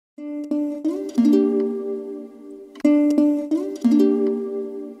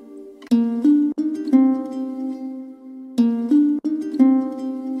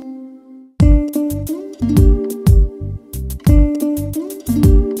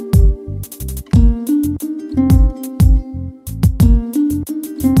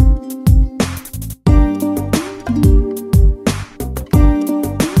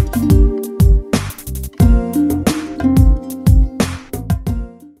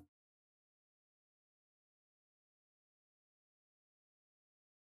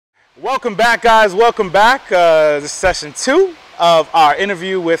Welcome back, guys. Welcome back. This is session 2 of our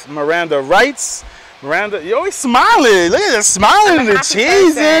interview with Miranda Writes. Miranda, you're always smiling. Look at that, smiling and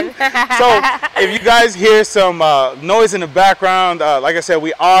cheesing. So, if you guys hear some noise in the background, like I said,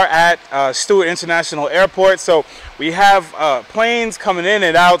 we are at Stewart International Airport. So, we have planes coming in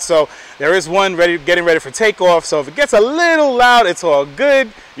and out. So, there is one getting ready for takeoff. So, if it gets a little loud, it's all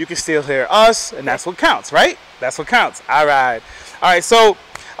good. You can still hear us, and that's what counts, right? That's what counts. All right. All right. So,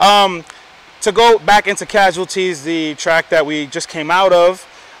 to go back into Casualties, the track that we just came out of,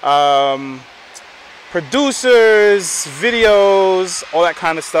 producers, videos, all that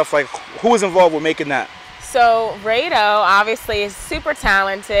kind of stuff, like who was involved with making that? So Rado obviously is super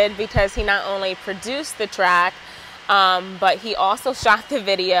talented because he not only produced the track, but he also shot the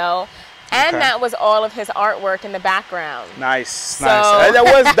video. And that was all of his artwork in the background. Nice, so, nice.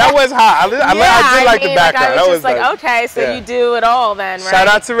 That was hot. I did like the background. I was just like, okay, so you do it all then, right? Shout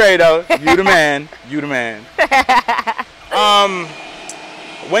out to Rado. You the man. You the man.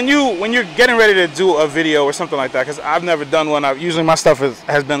 When you're getting ready to do a video or something like that, because I've never done one. Usually my stuff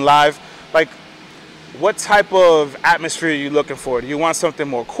has been live. Like, what type of atmosphere are you looking for? Do you want something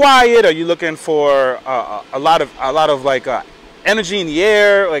more quiet? Are you looking for a lot of like energy in the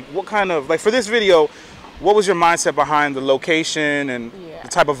air? Like, what kind of, like, for this video, what was your mindset behind the location and the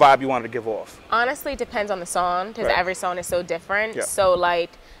type of vibe you wanted to give off? Honestly, it depends on the song, because every song is so different. So like,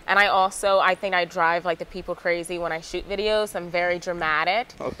 and I think I drive like the people crazy when I shoot videos. I'm very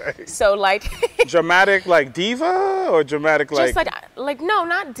dramatic. Okay. So like dramatic like diva, or dramatic like just like no,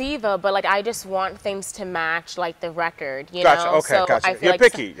 not diva, but like I just want things to match like the record, you gotcha. know. Okay, so gotcha. I feel You're like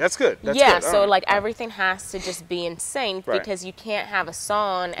picky. That's good. That's good. So like everything has to just be in sync, because you can't have a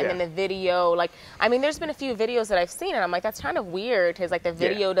song and then the video, like, I mean, there's been a few videos that I've seen and I'm like, that's kind of weird, because like the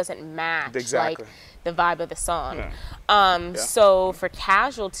video doesn't match like the vibe of the song. So for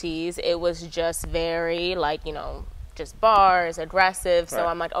Casualties, it was just very like, you know, just bars, aggressive. So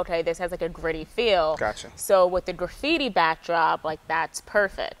I'm like, okay, this has like a gritty feel. Gotcha. So with the graffiti backdrop, like, that's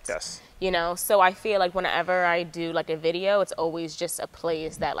perfect. Yes. You know, so I feel like whenever I do like a video, it's always just a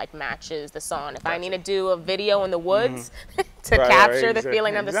place that like matches the song. If I need to do a video in the woods to capture the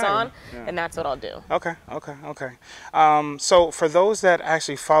feeling of the song, then that's what I'll do. Okay, okay, okay. So for those that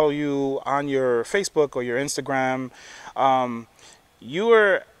actually follow you on your Facebook or your Instagram,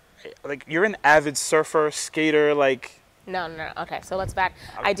 you're an avid surfer, skater, like. No. Okay, so let's back.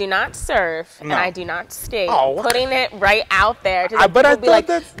 I do not surf and I do not skate. Putting it right out there. But I thought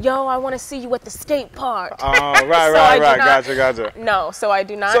that. Yo, I want to see you at the skate park. Oh, right. Gotcha. No, so I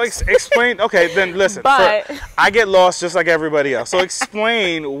do not. So explain. Okay, then listen. But I get lost just like everybody else. So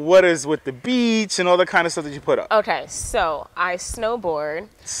explain what is with the beach and all the kind of stuff that you put up. Okay, so I snowboard.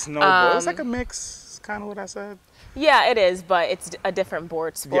 Snowboard. It's like a mix. It's kind of what I said. Yeah, it is, but it's a different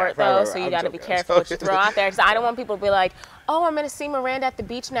board sport, though, so you got to be careful what you throw out there. Because I don't want people to be like, oh, I'm going to see Miranda at the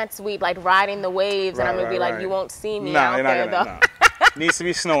beach next week, like riding the waves, and I'm going to be like, you won't see me out there, though. Needs to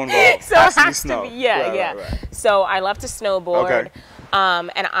be snow involved. So it has to be, So I love to snowboard,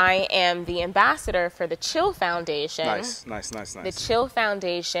 and I am the ambassador for the Chill Foundation. Nice. The Chill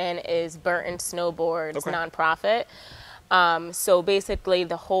Foundation is Burton Snowboard's nonprofit. So basically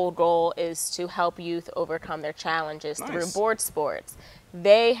the whole goal is to help youth overcome their challenges through board sports.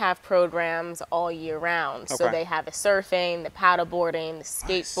 They have programs all year round. So they have the surfing, the paddleboarding, the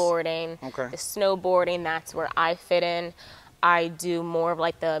skateboarding, the snowboarding. That's where I fit in. I do more of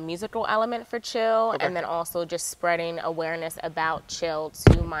like the musical element for Chill, and then also just spreading awareness about Chill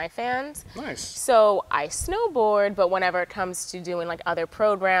to my fans. Nice. So I snowboard, but whenever it comes to doing like other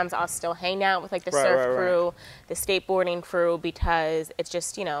programs, I'll still hang out with like the surf crew, the skateboarding crew, because it's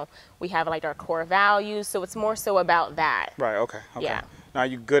just, you know, we have like our core values, so it's more so about that. Right, okay. Yeah. Now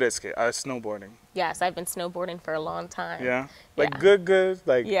you're good at snowboarding. Yes, I've been snowboarding for a long time. Yeah? Like good?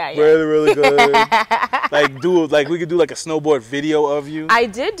 Like really good? Like we could do like a snowboard video of you? I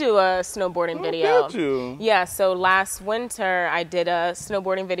did do a snowboarding video. Did you? Yeah, so last winter I did a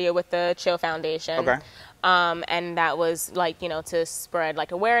snowboarding video with the Chill Foundation. Okay. And that was like, you know, to spread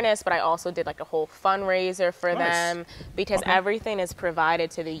like awareness, but I also did like a whole fundraiser for them, because everything is provided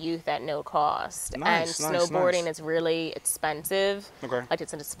to the youth at no cost. And snowboarding is really expensive. Like,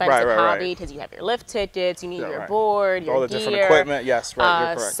 it's an expensive hobby, because you have your lift tickets, you need your board, your all the different equipment. Yes, you're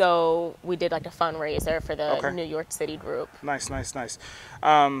correct. So we did like a fundraiser for the New York City group. Nice.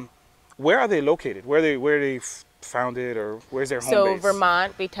 Where are they located? Where are they founded, or where's their home base? So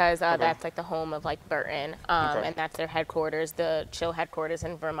Vermont, because that's like the home of like Burton, and that's their headquarters, the Chill headquarters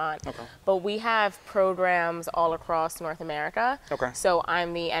in Vermont. But we have programs all across North America. So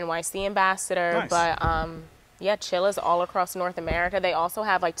I'm the NYC ambassador, but Yeah, Chill is all across North America. They also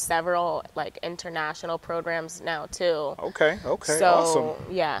have like several like international programs now too. Okay, okay, So,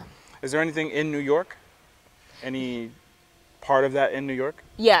 awesome. yeah. Is there anything in New York? Any part of that in New York?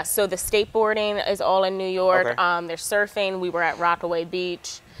 Yeah, so the skateboarding is all in New York. Okay. There's surfing. We were at Rockaway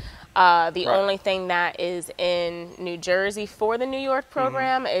Beach. The Right. only thing that is in New Jersey for the New York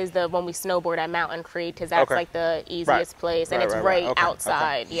program is the when we snowboard at Mountain Creek, because that's Okay. like the easiest place, and it's right Okay,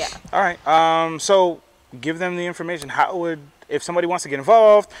 outside. okay. Yeah. All right. So give them the information. How would, if somebody wants to get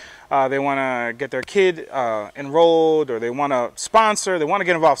involved, they want to get their kid enrolled, or they want to sponsor, they want to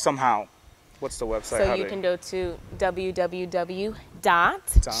get involved somehow. What's the website? So you can go to www.chill.org,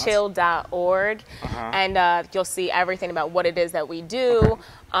 and you'll see everything about what it is that we do,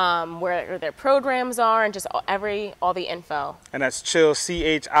 where their programs are, and just all the info. And that's chill,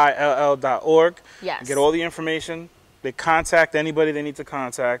 CHILL.org. Yes. Get all the information. They contact anybody they need to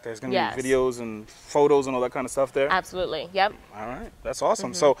contact. There's going to be videos and photos and all that kind of stuff there. Absolutely. Yep. All right. That's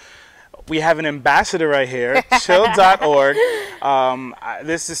awesome. So we have an ambassador right here, chill.org.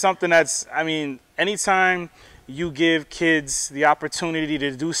 This is something that's, I mean, anytime you give kids the opportunity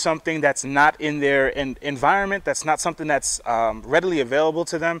to do something that's not in their environment, that's not something that's readily available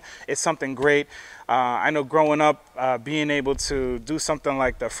to them, it's something great. I know growing up, being able to do something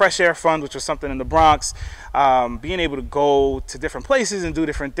like the Fresh Air Fund, which was something in the Bronx, being able to go to different places and do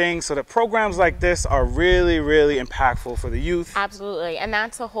different things, so that programs like this are really, really impactful for the youth. Absolutely. And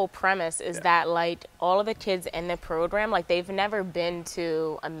that's the whole premise, is that like all of the kids in the program, like they've never been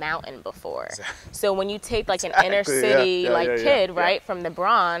to a mountain before. So when you take like an inner city kid, right, from the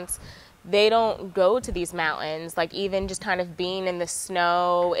Bronx, they don't go to these mountains. Like even just kind of being in the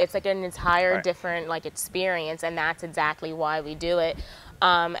snow, it's like an entire different like experience, and that's exactly why we do it.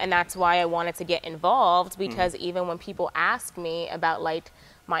 And that's why I wanted to get involved, because even when people ask me about like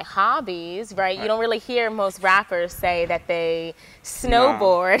my hobbies, right, you don't really hear most rappers say that they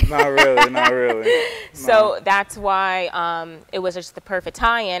snowboard. No, not really, not really. So that's why it was just the perfect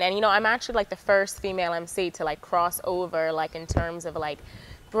tie-in. And you know, I'm actually like the first female MC to like cross over, like in terms of like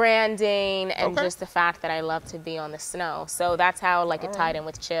branding and just the fact that I love to be on the snow. So that's how like it tied in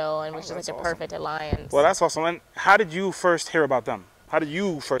with Chill, and which is like the perfect alliance. Well, that's awesome. And how did you first hear about them? How did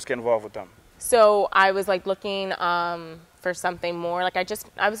you first get involved with them? So I was like looking for something more. Like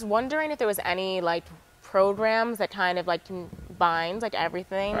I was wondering if there was any like programs that kind of like combines like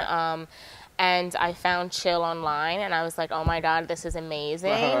everything. And I found Chill online, and I was like, oh my God, this is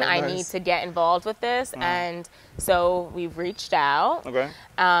amazing. I need to get involved with this. And so we reached out,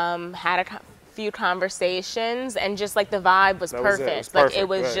 had a few conversations, and just like the vibe was perfect. Like it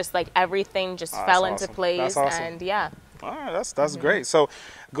was just like everything just fell into place. And yeah. All right, that's great. So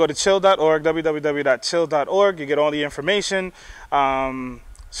go to chill.org, www.chill.org. You get all the information.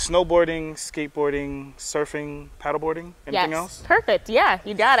 Snowboarding, skateboarding, surfing, paddleboarding, anything else? Perfect. Yeah,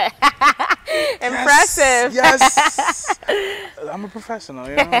 you got it. Impressive. Yes. I'm a professional.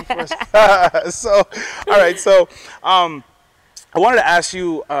 You know? So, all right. So, I wanted to ask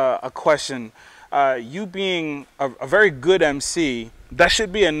you a question. You being a very good MC, that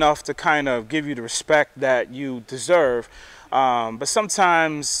should be enough to kind of give you the respect that you deserve. But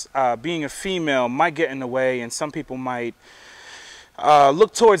sometimes being a female might get in the way, and some people might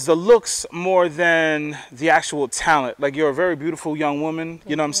look towards the looks more than the actual talent. Like, you're a very beautiful young woman,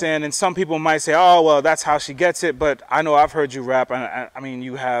 you know what I'm saying? And some people might say, oh, well, that's how she gets it. But I know I've heard you rap, and I mean,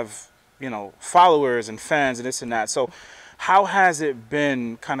 you have, you know, followers and fans and this and that. So how has it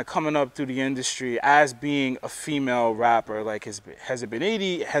been kind of coming up through the industry as being a female rapper? Like, has it been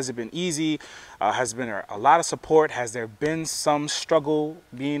easy? Has it been easy? Has there been a lot of support? Has there been some struggle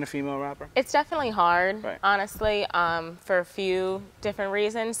being a female rapper? It's definitely hard, honestly, for a few different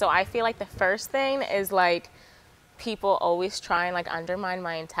reasons. So I feel like the first thing is like people always try and like undermine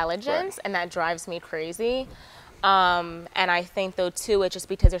my intelligence, and that drives me crazy. And I think though too, it's just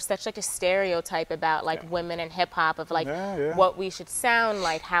because there's such like a stereotype about like women in hip hop of like what we should sound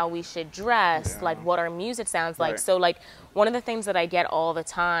like, how we should dress, like what our music sounds like. So like one of the things that I get all the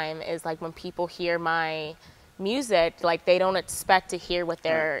time is like when people hear my music, like they don't expect to hear what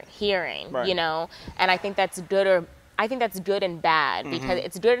they're hearing, you know? And I think that's good, I think that's good and bad, because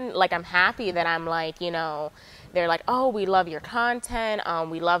it's good and like I'm happy that I'm like, you know, they're like, oh, we love your content,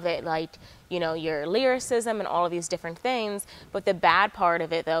 we love it, like, you know, your lyricism and all of these different things. But the bad part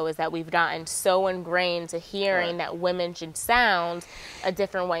of it, though, is that we've gotten so ingrained to hearing that women should sound a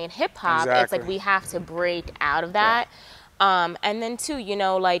different way in hip hop. It's like we have to break out of that. And then too, you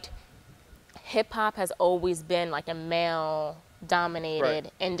know, like hip hop has always been like a male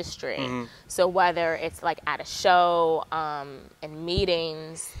dominated industry. So whether it's like at a show, in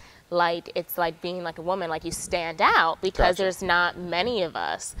meetings, like it's like being like a woman, like you stand out because there's not many of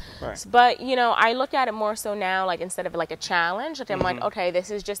us. Right. But you know, I look at it more so now, like instead of like a challenge, like I'm like, okay, this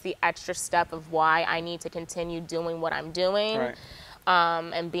is just the extra step of why I need to continue doing what I'm doing. Right.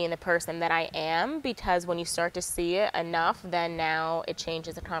 And being the person that I am, because when you start to see it enough, then now it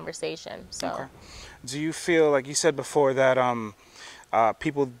changes the conversation. So, okay. Do you feel, like you said before, that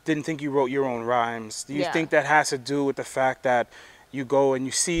people didn't think you wrote your own rhymes? Do you think that has to do with the fact that you go and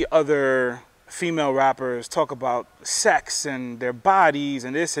you see other female rappers talk about sex and their bodies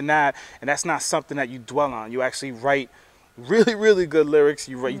and this and that, and that's not something that you dwell on? You actually write really, really good lyrics.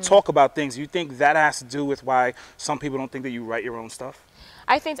 You talk about things. You think that has to do with why some people don't think that you write your own stuff?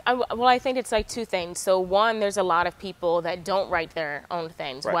 I think it's like two things. So one, there's a lot of people that don't write their own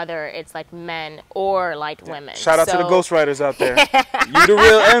things, whether it's like men or like women. Shout out to the ghostwriters out there. You the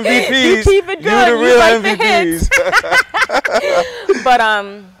real MVPs. You keep it good. You the real MVPs. But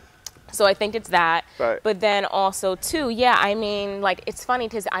so I think it's that. Right. But then also too, yeah, I mean, like it's funny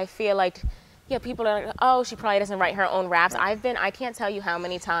because I feel like, yeah, people are like, oh, she probably doesn't write her own raps. I can't tell you how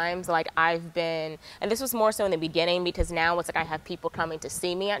many times, like, I've been, and this was more so in the beginning because now it's like I have people coming to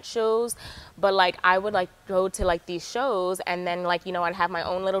see me at shows, but, like, I would, like, go to, like, these shows and then, like, you know, I'd have my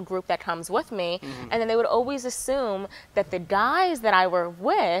own little group that comes with me, and then they would always assume that the guys that I were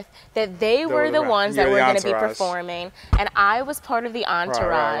with, that they were the ones that were going to be performing, and I was part of the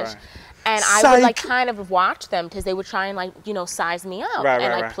entourage. Right. And I would like kind of watch them because they would try and like, you know, size me out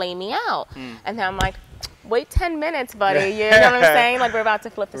and like play me out. And then I'm like, wait 10 minutes, buddy. You know what I'm saying? Like we're about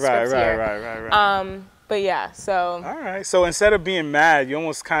to flip the scripts here. Right. But yeah, so. All right. So instead of being mad, you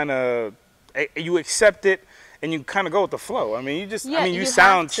almost kind of, you accept it and you kind of go with the flow. I mean, you just, I mean, you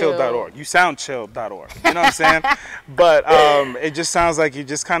sound chill.org. You sound chill.org. You know what I'm saying? But it just sounds like you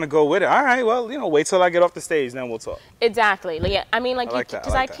just kind of go with it. All right, well, you know, wait till I get off the stage, then we'll talk. Exactly. Like, yeah, I mean, like,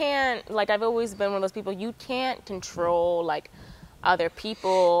 because I can't, like, I've always been one of those people, you can't control, like, other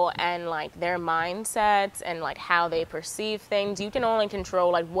people and like their mindsets and like how they perceive things. You can only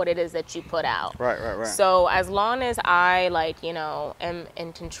control like what it is that you put out. Right. So as long as I like, you know, am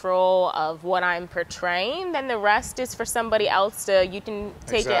in control of what I'm portraying, then the rest is for somebody else to, you can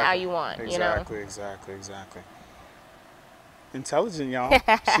take it how you want, you know? Exactly. Intelligent, y'all.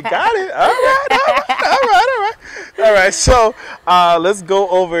 She got it. All right. So let's go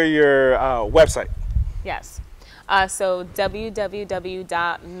over your website. Yes. So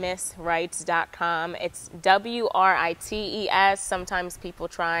www.misswrites.com. It's WRITES. Sometimes people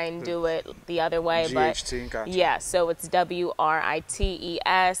try and do it the other way, GHT, but yeah. So it's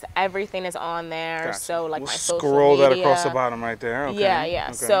WRITES. Everything is on there. Gotcha. So like we'll my social scroll media. That across the bottom right there. Okay. Yeah.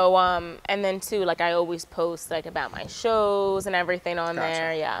 Okay. So and then too, like I always post like about my shows and everything on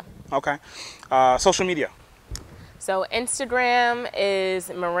there. Yeah. Okay. Social media. So Instagram is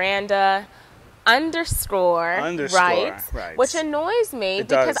Miranda _ Writes, which annoys me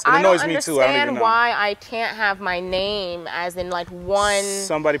because I don't understand why I can't have my name as in like one.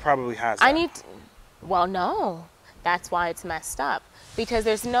 Somebody probably has that. Well, no, that's why it's messed up because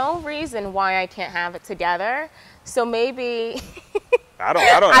there's no reason why I can't have it together. So maybe I don't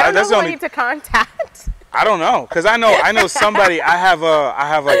know who I need to contact. I don't know, because I know somebody. I have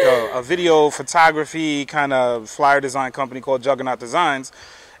like a video photography kind of flyer design company called Juggernaut Designs.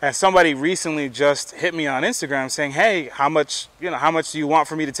 And somebody recently just hit me on Instagram saying, "Hey, how much do you want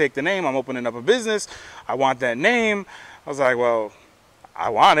for me to take the name? I'm opening up a business. I want that name." I was like, "Well, I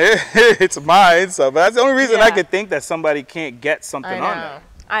want it. It's mine." So, but that's the only reason I could think that somebody can't get something on there.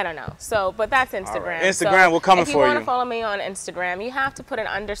 I don't know. So, but that's Instagram. Right. Instagram, we're coming for you. If you want to follow me on Instagram, you have to put an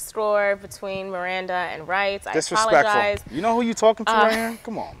underscore between Miranda and Writes. I apologize. You know who you talking to right here?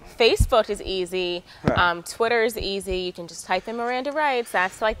 Come on, man. Facebook is easy. Right. Twitter is easy. You can just type in Miranda Writes.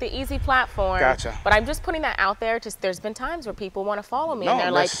 That's like the easy platform. Gotcha. But I'm just putting that out there. Just there's been times where people want to follow me and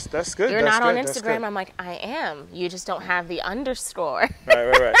they're like, "That's good. You're not on Instagram." I'm like, "I am. You just don't have the underscore."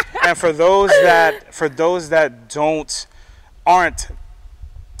 Right. And for those that aren't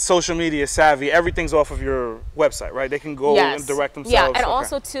social media savvy, everything's off of your website, right? They can go and direct themselves. Yeah, and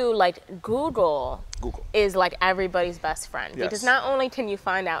also too, like Google is like everybody's best friend because not only can you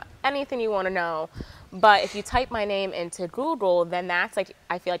find out anything you want to know, but if you type my name into Google, then that's like,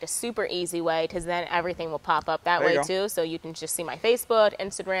 I feel like a super easy way because then everything will pop up that way too. So you can just see my Facebook,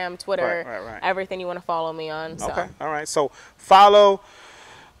 Instagram, Twitter, everything you want to follow me on. So. Okay, all right. So follow,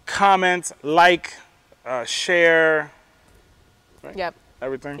 comment, like, share. Right? Yep.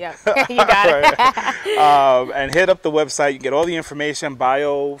 Everything? Yeah, you got it. And hit up the website. You get all the information,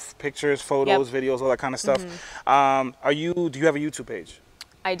 bio, pictures, photos, videos, all that kind of stuff. Do you have a YouTube page?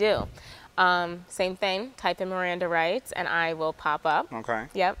 I do. Same thing. Type in Miranda Writes and I will pop up. Okay.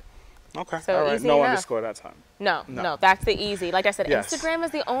 Yep. Okay. So all right. easy No enough. underscore that time. No, that's the easy. Like I said, Yes. Instagram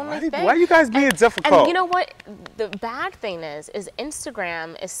is the only thing. Why are you guys being difficult? And you know what? The bad thing is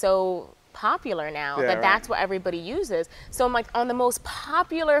Instagram is so popular now that's what everybody uses. So I'm like, on the most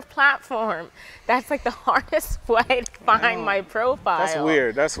popular platform, that's like the hardest way to find my profile. That's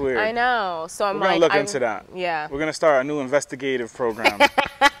weird. That's weird. I know. So I'm We're gonna look into that. Yeah. We're gonna start a new investigative program.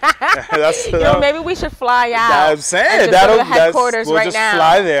 Maybe we should fly out. I'm saying that'll go to headquarters we'll right just now.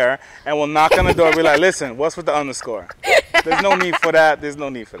 fly there and we'll knock on the door and be like, listen, what's with the underscore? There's no need for that. There's no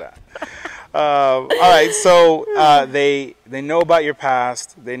need for that. All right, so they know about your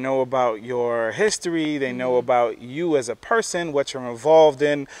past, they know about your history, they know about you as a person, what you're involved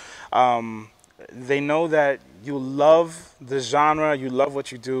in. They know that you love the genre, you love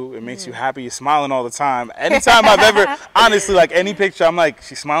what you do, it makes you happy, you're smiling all the time. Anytime I've ever, honestly, like any picture, I'm like,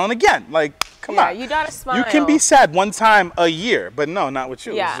 she's smiling again. Like, come on. You gotta smile. You can be sad one time a year, but no, not with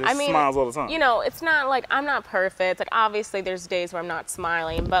you. Yeah, it's just I mean, smiles all the time. You know, it's not like, I'm not perfect. Like, obviously there's days where I'm not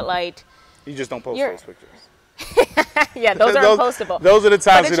smiling, but like, you just don't post those pictures. Yeah, those are unpostable. Those are the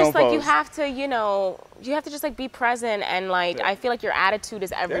times you don't just like post. you have to, you know, you have to just like be present and like I feel like your attitude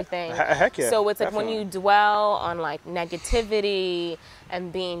is everything. Yeah. Heck yeah. So it's like definitely. when you dwell on like negativity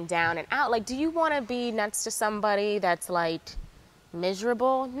and being down and out, like do you want to be next to somebody that's like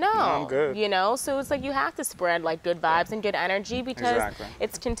miserable? No, I'm good. You know, so it's like you have to spread like good vibes and good energy because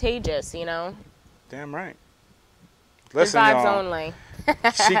it's contagious, you know. Damn right. Listen, good vibes y'all, only.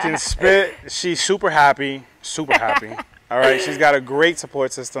 She can spit. She's super happy. Super happy. All right. She's got a great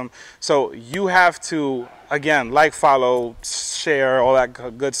support system. So you have to, again, like, follow, share, all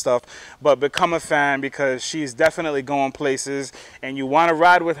that good stuff. But become a fan because she's definitely going places. And you want to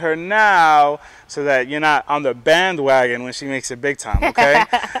ride with her now so that you're not on the bandwagon when she makes it big time, okay?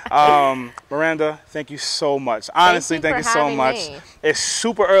 Miranda, thank you so much. Honestly, thank you so much. It's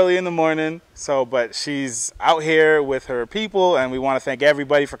super early in the morning. But she's out here with her people, and we want to thank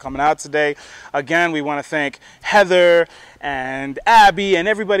everybody for coming out today. Again, we want to thank Heather and Abby and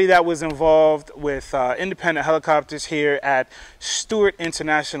everybody that was involved with independent helicopters here at Stewart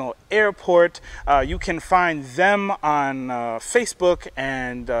International Airport. You can find them on Facebook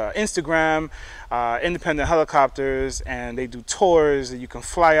and Instagram, Independent Helicopters, and they do tours. You can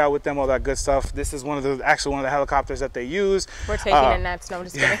fly out with them, all that good stuff. This is actually one of the helicopters that they use. We're taking a nets. No, I'm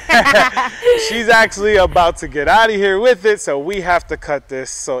just kidding. She's actually about to get out of here with it, so we have to cut this.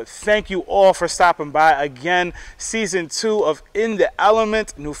 So thank you all for stopping by. Again, season 2 of In the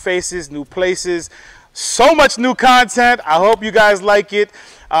Element, new faces, new places, so much new content. I hope you guys like it.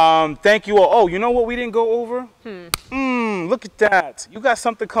 Thank you all. Oh, you know what we didn't go over? Look at that. You got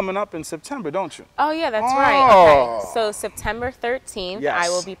something coming up in September, don't you? Oh, yeah, that's right. Okay. So September 13th, yes. I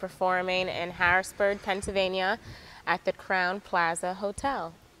will be performing in Harrisburg, Pennsylvania at the Crown Plaza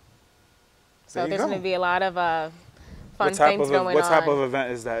Hotel. So there's going to be a lot of fun things going on. What type of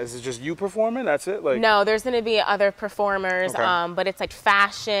event is that? Is it just you performing? That's it? Like, no, there's going to be other performers, but it's like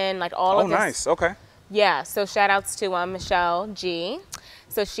fashion, like all of this. Oh, nice. Okay. Yeah, so shout outs to Michelle G.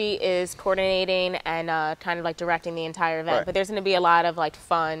 So she is coordinating and kind of like directing the entire event. Right. But there's going to be a lot of like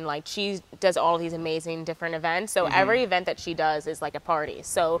fun. Like she does all these amazing different events. So every event that she does is like a party.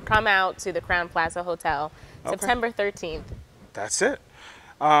 So come out to the Crown Plaza Hotel, September 13th. That's it.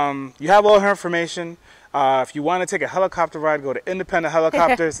 You have all her information. If you want to take a helicopter ride, go to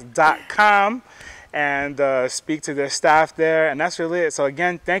independenthelicopters.com and speak to their staff there. And that's really it. So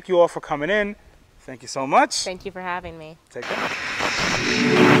again, thank you all for coming in. Thank you so much. Thank you for having me. Take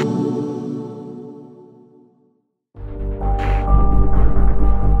care.